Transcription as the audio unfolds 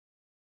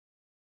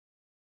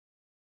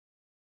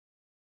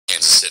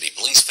Kansas City.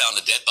 Police found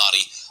a dead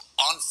body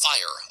on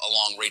fire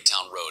along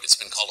Raytown Road. It's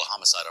been called a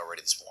homicide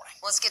already this morning.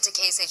 Let's get to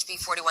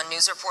KSHB 41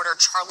 News reporter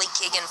Charlie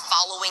Keegan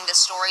following the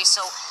story.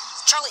 So,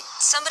 Charlie,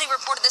 somebody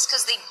reported this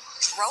because they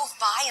drove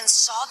by and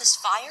saw this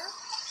fire?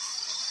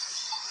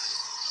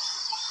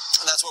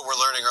 And that's what we're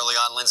learning early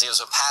on, Lindsay. It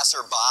was a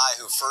passerby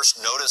who first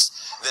noticed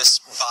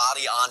this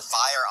body on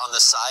fire on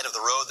the side of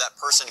the road. That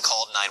person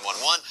called 911.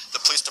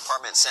 The police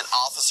department sent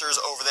officers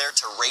over there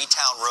to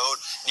Raytown Road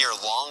near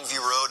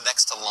Longview Road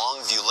next to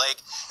Longview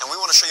Lake. And we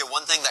want to show you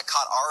one thing that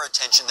caught our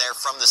attention there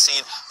from the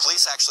scene.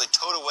 Police actually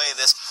towed away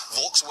this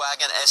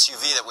Volkswagen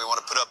SUV that we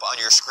want to put up on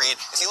your screen.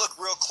 If you look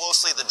real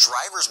closely, the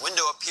driver's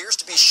window appears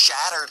to be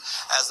shattered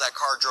as that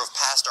car drove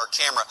past our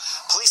camera.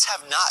 Police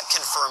have not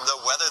confirmed,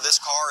 though, whether this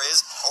car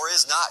is or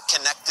is not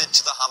connected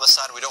to the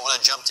homicide. We don't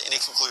want to jump to any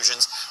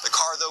conclusions. The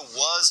car, though,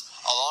 was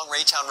along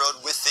Raytown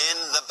Road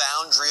within the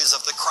boundaries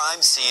of the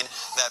crime scene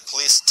that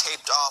police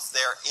taped off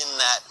there in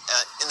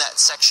that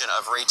section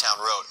of Raytown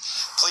Road.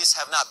 Police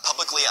have not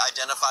publicly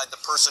identified the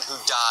person who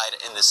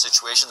died in this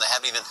situation. They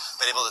haven't even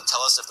been able to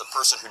tell us if the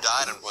person who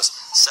died and was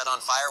set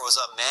on fire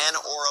was a man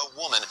or a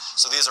woman.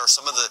 So these are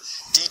some of the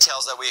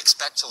details that we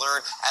expect to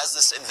learn as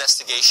this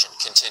investigation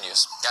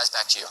continues. Guys,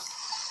 back to you.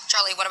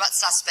 Charlie, what about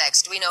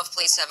suspects? Do we know if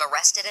police have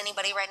arrested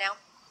anybody right now?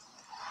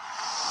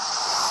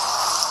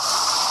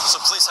 So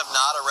police have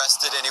not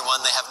arrested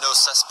anyone. They have no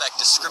suspect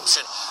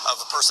description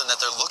of the person that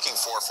they're looking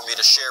for me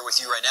to share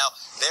with you right now.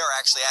 They are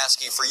actually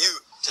asking for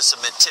you to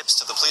submit tips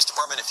to the police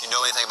department. If you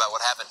know anything about what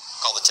happened,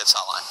 call the tips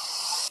hotline.